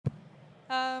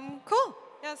Cool.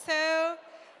 Yeah, so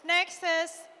next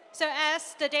is, so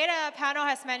as the data panel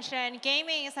has mentioned,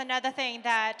 gaming is another thing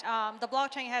that the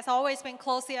blockchain has always been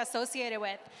closely associated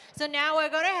with. So now we're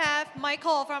going to have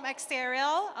Michael from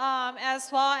Xterio, as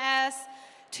well as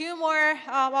two more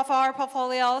of our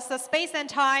portfolios, the Space and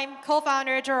Time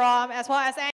co-founder Jerome, as well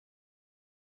as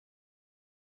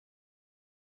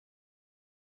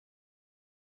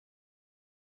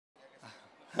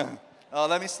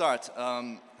Let me start.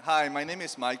 Hi, my name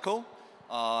is Michael,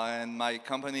 and my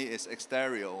company is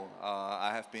Xterio.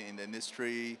 I have been in the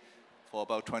industry for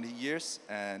about 20 years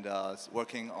and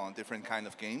working on different kind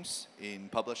of games in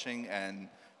publishing and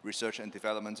research and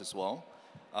development as well.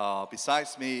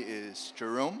 Besides me is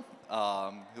Jerome,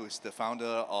 who is the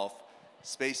founder of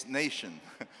Space Nation.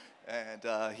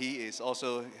 And he is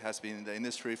also has been in the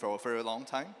industry for a very long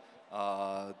time.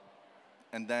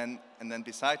 And then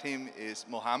beside him is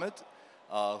Mohamed,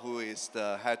 who is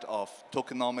the head of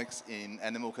Tokenomics in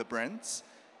Animoca brands.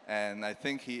 And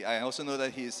I also know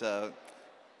that he's a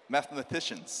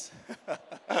mathematician.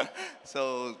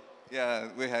 So yeah,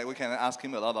 we can ask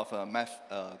him a lot of math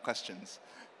questions.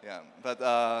 Yeah, but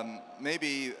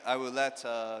maybe I will let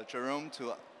Jerome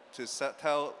to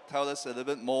tell us a little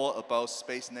bit more about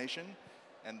Space Nation,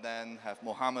 and then have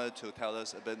Mohamed to tell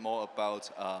us a bit more about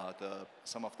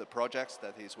some of the projects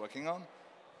that he's working on.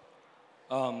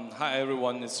 Hi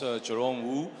everyone, it's Jerome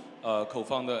Wu,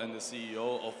 co-founder and the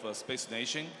CEO of Space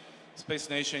Nation. Space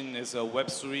Nation is a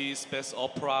Web3 space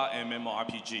opera and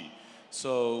MMORPG.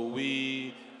 So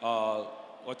we are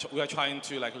trying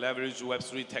to leverage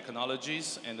Web3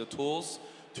 technologies and the tools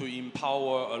to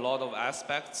empower a lot of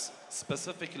aspects,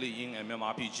 specifically in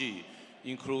MMORPG,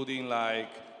 including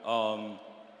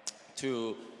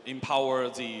to empower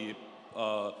the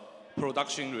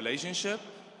production relationship,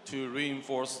 to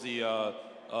reinforce the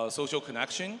social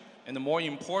connection, and more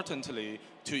importantly,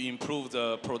 to improve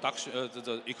the production,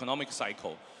 the economic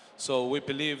cycle. So we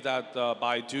believe that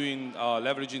by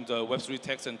leveraging the Web3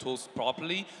 techs and tools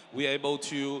properly, we're able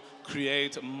to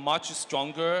create a much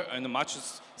stronger and much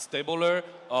stabler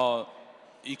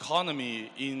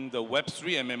economy in the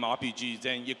Web3 MMORPG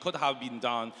than it could have been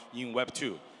done in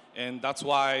Web2. And that's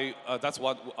why, that's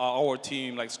what our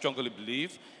team strongly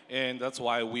believe, and that's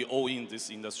why we all in this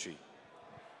industry.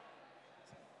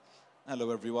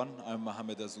 Hello everyone, I'm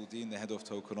Mohamed Ezeldin, the head of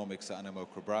Tokenomics at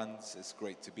Animoca Brands. It's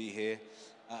great to be here.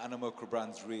 Animoca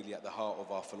Brands, really at the heart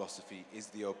of our philosophy is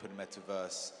the open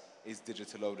metaverse, is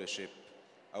digital ownership,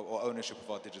 or ownership of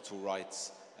our digital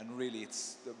rights. And really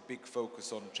it's the big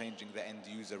focus on changing the end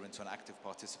user into an active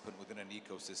participant within an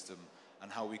ecosystem,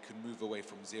 and how we can move away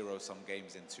from zero-sum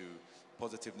games into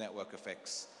positive network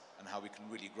effects, and how we can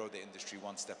really grow the industry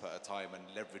one step at a time and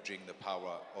leveraging the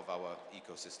power of our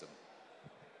ecosystem.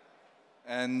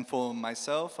 And for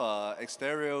myself,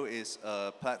 Xterio is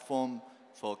a platform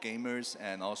for gamers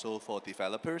and also for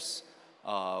developers.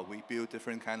 We build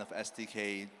different kind of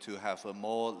SDK to have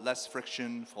less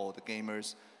friction for the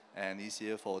gamers and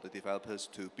easier for the developers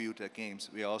to build their games.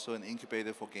 We are also an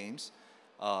incubator for games.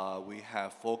 We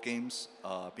have 4 games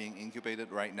being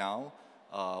incubated right now.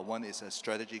 One is a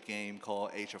strategy game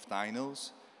called Age of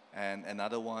Dinos, and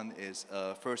another one is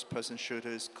a first-person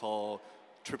shooters called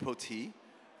Triple T,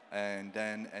 and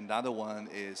then another one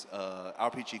is an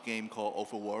RPG game called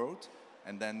Overworld,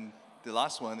 and then the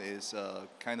last one is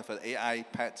kind of an AI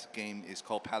pet game is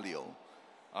called Paleo.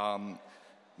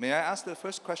 May I ask the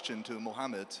first question to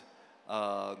Mohamed?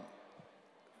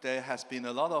 There has been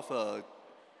a lot of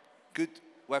good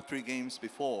Web3 games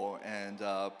before,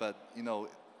 but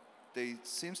they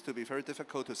seems to be very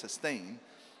difficult to sustain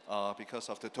because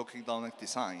of the tokenomic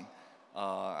design.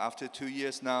 After 2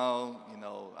 years now,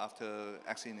 after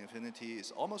Axie Infinity,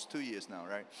 it's almost 2 years now,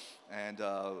 right? And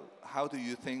how do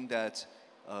you think that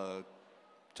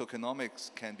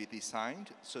tokenomics can be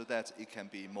designed so that it can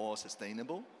be more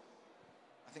sustainable?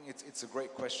 I think it's a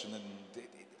great question, and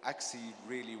Axie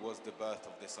really was the birth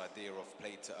of this idea of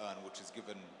play to earn, which has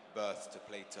given birth to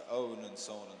play to own and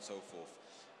so on and so forth.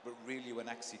 But really when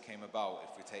Axie came about,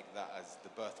 if we take that as the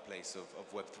birthplace of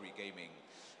Web3 gaming,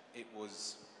 it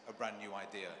was a brand new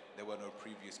idea. There were no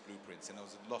previous blueprints, and there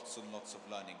was lots and lots of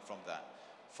learning from that.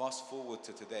 Fast forward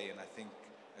to today, and I think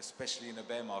especially in a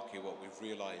bear market, what we've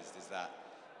realized is that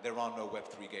there are no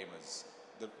Web3 gamers.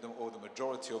 The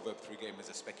majority of Web3 gamers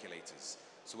are speculators.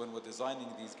 So when we're designing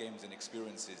these games and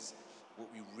experiences, what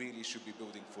we really should be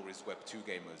building for is Web2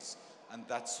 gamers. And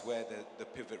that's where the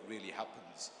pivot really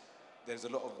happens. There's a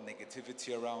lot of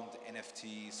negativity around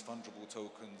NFTs, fungible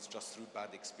tokens, just through bad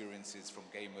experiences from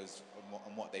gamers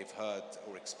and what they've heard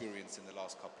or experienced in the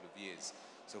last couple of years.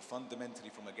 So fundamentally,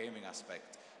 from a gaming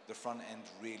aspect, the front end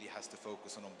really has to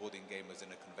focus on onboarding gamers in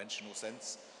a conventional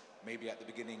sense. Maybe at the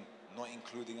beginning, not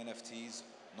including NFTs,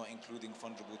 not including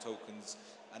fungible tokens.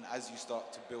 And as you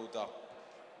start to build up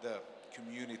the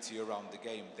community around the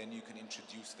game, then you can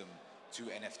introduce them to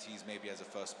NFTs maybe as a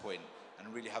first point,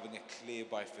 and really having a clear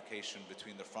bifurcation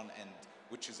between the front end,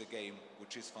 which is a game,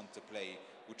 which is fun to play,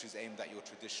 which is aimed at your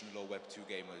traditional or Web 2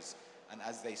 gamers. And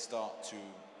as they start to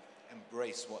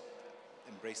embrace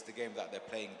the game that they're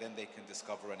playing, then they can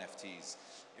discover NFTs.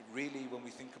 It really, when we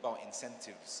think about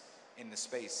incentives in the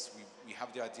space, we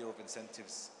have the idea of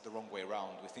incentives the wrong way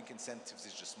around. We think incentives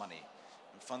is just money.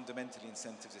 And fundamentally,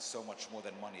 incentives is so much more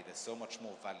than money. There's so much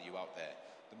more value out there.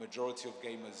 The majority of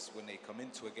gamers, when they come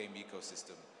into a game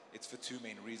ecosystem, it's for two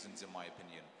main reasons, in my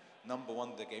opinion. Number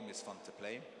one, the game is fun to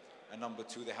play. And number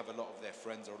two, they have a lot of their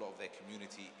friends or a lot of their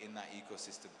community in that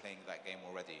ecosystem playing that game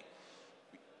already.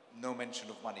 No mention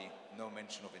of money, no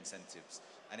mention of incentives.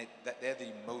 And they're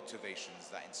the motivations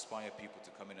that inspire people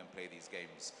to come in and play these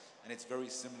games. And it's very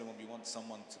similar when we want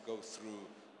someone to go through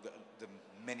the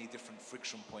many different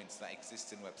friction points that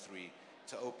exist in Web3,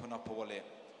 to open up a wallet,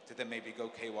 to then maybe go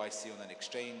KYC on an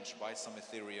exchange, buy some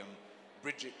Ethereum,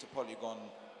 bridge it to Polygon,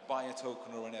 buy a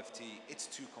token or NFT. It's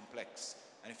too complex.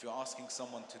 And if you're asking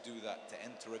someone to do that, to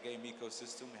enter a game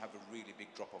ecosystem, we have a really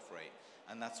big drop-off rate.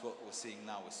 And that's what we're seeing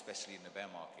now, especially in the bear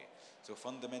market. So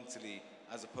fundamentally,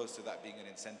 as opposed to that being an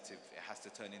incentive, it has to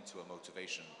turn into a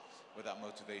motivation. Where that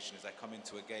motivation is, I come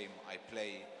into a game, I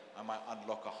play, I might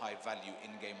unlock a high-value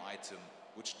in-game item,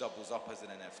 which doubles up as an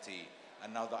NFT.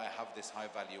 And now that I have this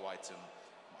high-value item,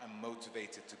 I'm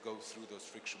motivated to go through those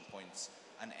friction points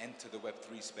and enter the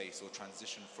Web3 space, or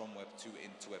transition from Web 2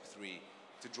 into Web 3,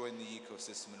 to join the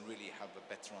ecosystem and really have a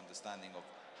better understanding of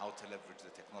how to leverage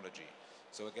the technology.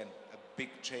 So again, a big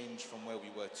change from where we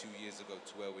were 2 years ago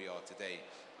to where we are today.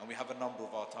 And we have a number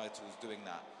of our titles doing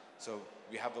that. So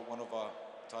we have one of our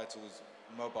titles,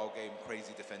 mobile game,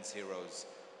 Crazy Defense Heroes,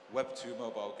 Web 2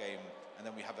 mobile game, and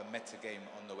then we have a meta game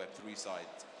on the Web 3 side.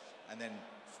 And then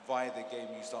via the game,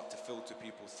 you start to filter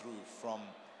people through from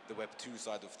the Web 2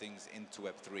 side of things into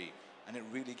Web 3. And it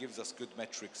really gives us good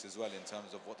metrics as well in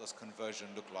terms of what does conversion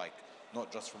look like,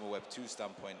 not just from a Web 2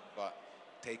 standpoint, but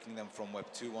taking them from Web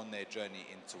 2 on their journey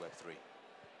into Web 3.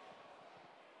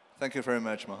 Thank you very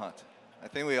much, Mohamed. I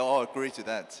think we all agree to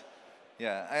that.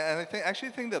 Yeah, and I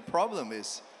actually think the problem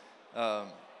is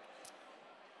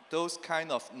those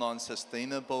kind of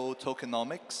non-sustainable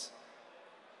tokenomics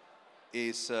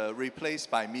is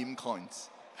replaced by meme coins.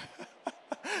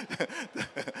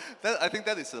 I think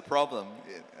that is the problem.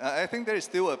 I think there is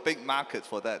still a big market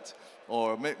for that,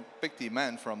 or big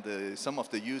demand from some of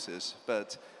the users.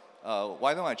 But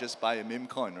why don't I just buy a meme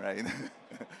coin, right?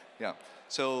 Yeah.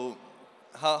 So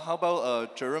how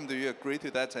about Jerome? Do you agree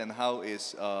to that? And how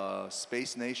is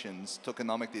Space Nation's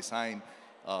tokenomic design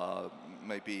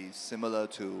maybe similar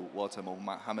to what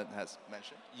Mohamed has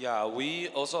mentioned? Yeah, we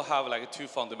also have like two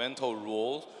fundamental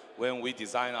rules when we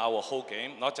design our whole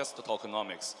game, not just the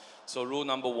tokenomics. So rule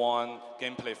number one,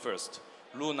 gameplay first.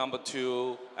 Rule number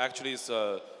two actually is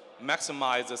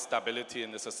maximize the stability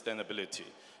and the sustainability.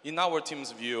 In our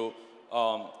team's view,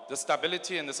 the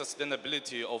stability and the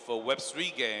sustainability of a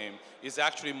Web3 game is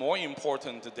actually more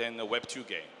important than a Web 2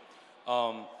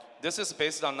 game. This is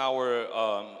based on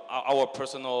our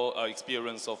personal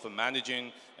experience of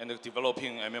managing and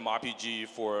developing MMORPG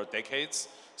for decades.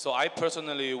 So I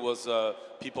personally was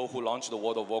people who launched the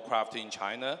World of Warcraft in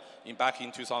China back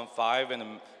in 2005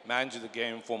 and managed the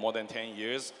game for more than 10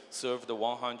 years, served the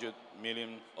 100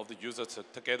 million of the users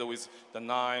together with the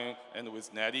 9 and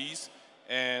with NetEase.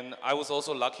 And I was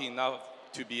also lucky enough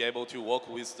to be able to work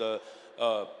with the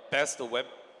best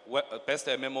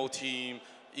MMO team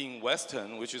in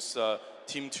Western, which is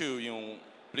Team 2 in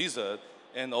Blizzard,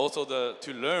 and also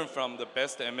to learn from the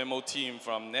best MMO team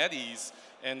from NetEase,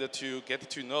 and to get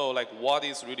to know like what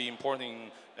is really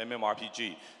important in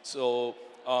MMORPG. So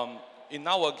in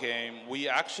our game, we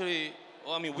actually,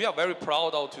 we are very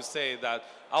proud to say that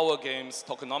our game's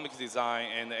tokenomics design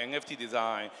and NFT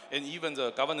design and even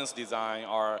the governance design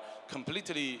are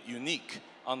completely unique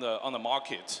on the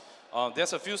market.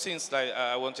 There's a few things that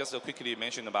I want just to quickly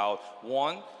mention about.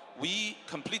 One, we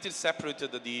completely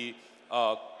separated the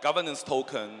governance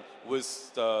token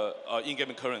with the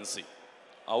in-game currency.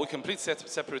 We completely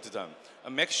separated them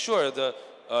and make sure the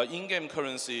in-game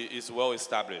currency is well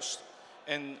established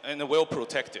and well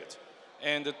protected.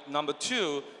 And number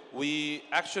two, we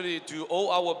actually do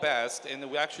all our best, and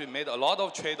we actually made a lot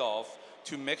of trade-off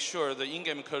to make sure the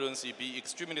in-game currency be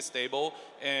extremely stable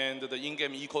and the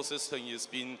in-game ecosystem is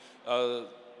being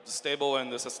stable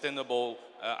and sustainable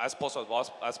as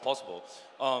possible.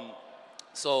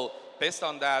 So based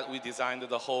on that, we designed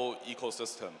the whole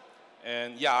ecosystem.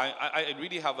 And yeah, I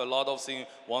really have a lot of things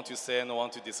want to say and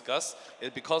want to discuss.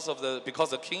 It's because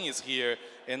the king is here,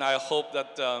 and I hope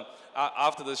that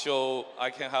after the show I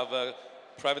can have a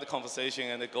private conversation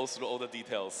and go through all the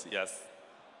details. Yes.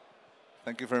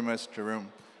 Thank you very much,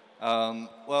 Jerome.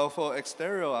 Well, for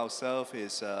Xterio ourselves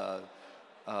is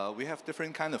we have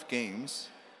different kind of games,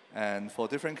 and for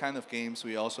different kind of games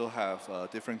we also have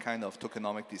different kind of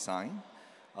tokenomic design.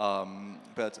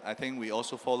 But I think we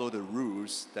also follow the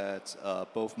rules that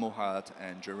both Mohamed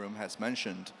and Jerome has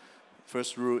mentioned.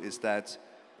 First rule is that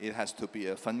it has to be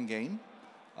a fun game.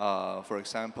 For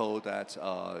example, that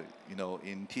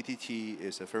in TTT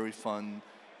is a very fun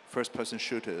first-person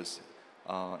shooters,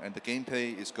 and the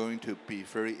gameplay is going to be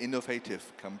very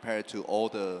innovative compared to all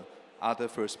the other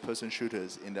first-person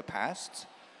shooters in the past.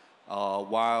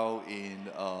 While in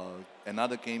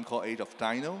another game called Age of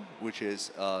Dino, which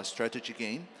is a strategy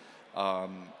game,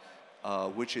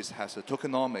 which has a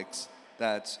tokenomics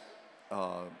that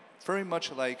very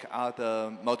much like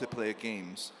other multiplayer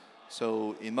games.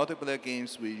 So in multiplayer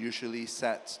games, we usually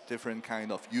set different kind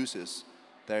of users.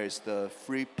 There is the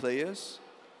free players,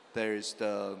 there is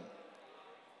the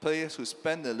players who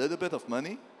spend a little bit of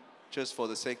money just for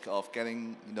the sake of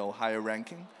getting higher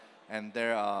ranking, and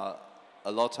there are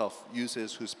a lot of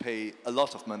users who pay a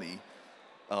lot of money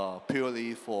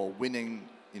purely for winning,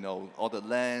 all the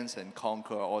lands and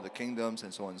conquer all the kingdoms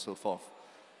and so on and so forth.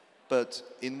 But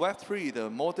in Web3, the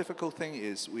more difficult thing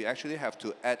is we actually have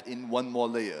to add in one more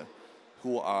layer,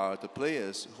 who are the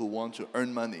players who want to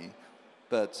earn money.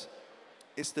 But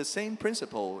it's the same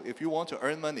principle. If you want to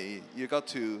earn money, you got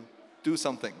to do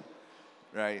something,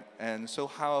 right? And so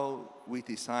how we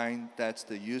design that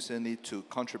the user need to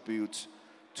contribute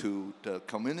to the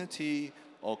community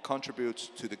or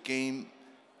contribute to the game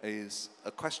is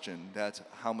a question that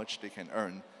how much they can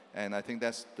earn. And I think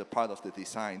that's the part of the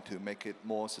design to make it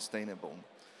more sustainable.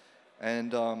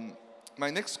 And my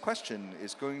next question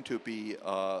is going to be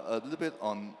a little bit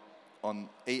on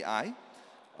AI.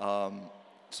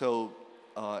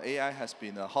 AI has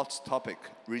been a hot topic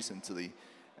recently.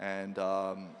 And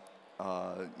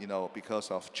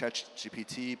because of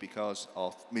ChatGPT, because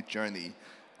of Midjourney,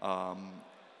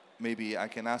 maybe I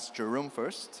can ask Jerome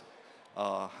first.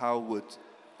 How would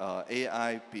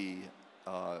AI be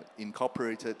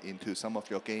incorporated into some of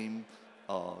your game,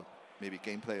 maybe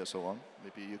gameplay or so on?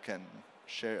 Maybe you can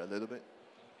share a little bit.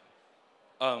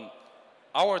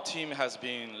 Our team has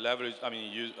been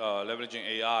leveraging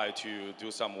AI to do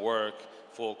some work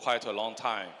for quite a long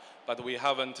time, but we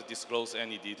haven't disclosed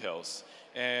any details.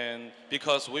 And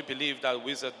because we believe that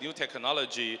with a new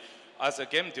technology, as a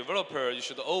game developer, you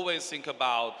should always think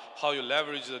about how you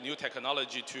leverage the new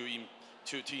technology to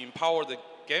empower the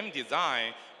game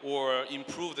design or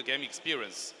improve the game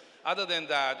experience. Other than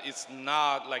that, it's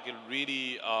not like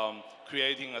really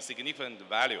creating a significant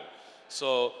value.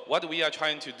 So what we are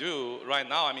trying to do right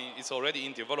now, it's already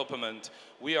in development.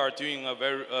 We are doing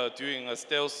a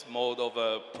stealth mode of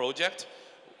a project,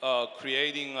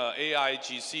 creating AI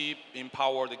GC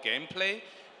empowered gameplay.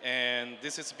 And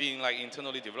this is being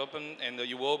internally developed, and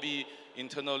it will be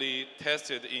internally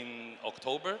tested in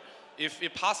October. If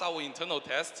it passes our internal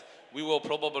test, we will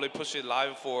probably push it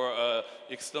live for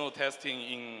external testing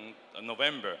in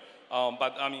November.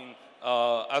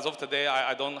 As of today,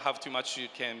 I don't have too much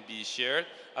can be shared.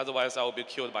 Otherwise, I will be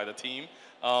killed by the team.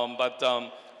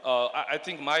 I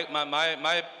think my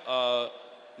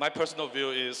personal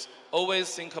view is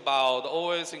always think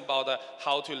about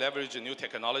how to leverage a new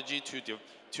technology to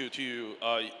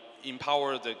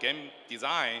empower the game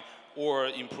design or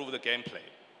improve the gameplay.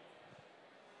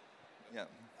 Yeah.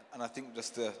 And I think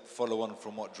just to follow on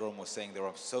from what Jerome was saying, there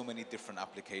are so many different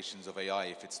applications of AI,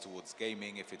 if it's towards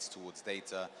gaming, if it's towards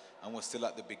data, and we're still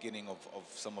at the beginning of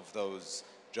some of those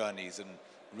journeys. And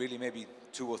really maybe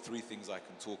 2 or 3 things I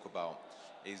can talk about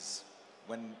is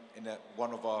when in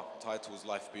one of our titles,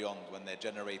 Life Beyond, when they're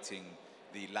generating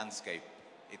the landscape,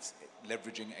 it's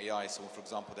leveraging AI. So for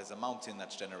example, there's a mountain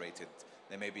that's generated.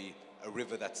 There may be a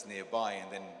river that's nearby,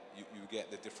 and then you get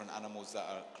the different animals that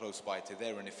are close by to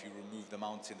there, and if you remove the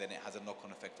mountain, then it has a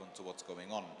knock-on effect onto what's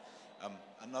going on.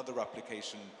 Another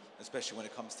application, especially when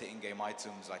it comes to in-game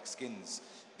items like skins,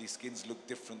 these skins look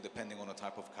different depending on the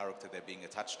type of character they're being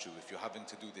attached to. If you're having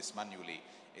to do this manually,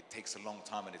 it takes a long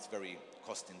time and it's very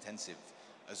cost-intensive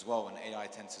as well, and AI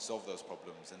tends to solve those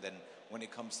problems. And then when it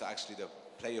comes to actually the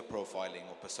player profiling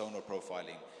or persona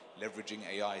profiling, leveraging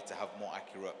AI to have more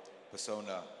accurate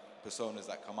personas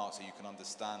that come out so you can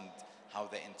understand how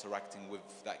they're interacting with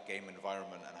that game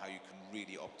environment and how you can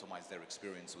really optimize their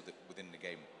experience within the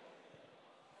game.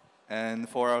 And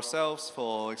for ourselves,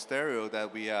 for Xterio,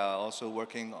 that we are also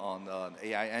working on an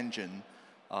AI engine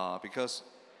because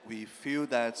we feel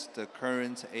that the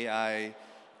current AI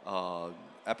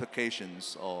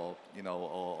applications or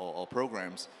or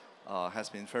programs has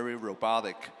been very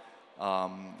robotic.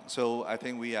 So I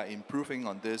think we are improving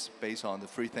on this based on the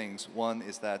three things. One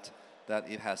is that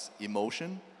it has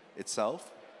emotion itself,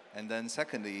 and then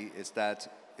secondly is that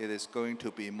it is going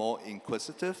to be more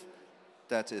inquisitive,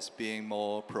 that is being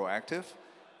more proactive,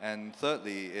 and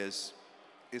thirdly is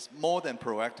more than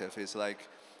proactive. It's like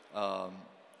there are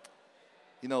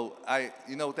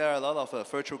a lot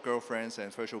of virtual girlfriends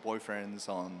and virtual boyfriends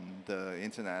on the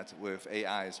internet with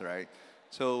AIs, right?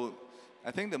 So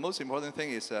I think the most important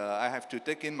thing is I have to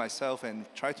dig in myself and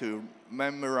try to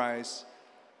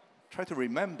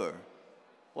remember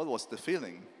what was the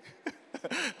feeling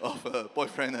of a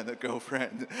boyfriend and a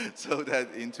girlfriend, so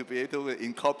that to be able to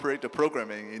incorporate the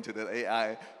programming into the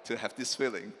AI to have this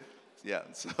feeling. Yeah,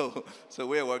 so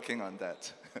we are working on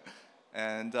that.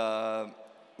 And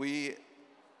we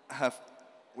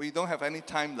don't have any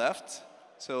time left.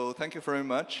 So thank you very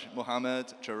much,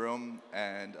 Mohamed, Jerome,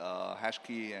 and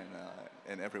HashKey,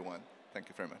 and everyone. Thank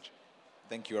you very much.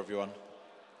 Thank you, everyone.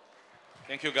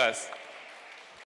 Thank you, guys.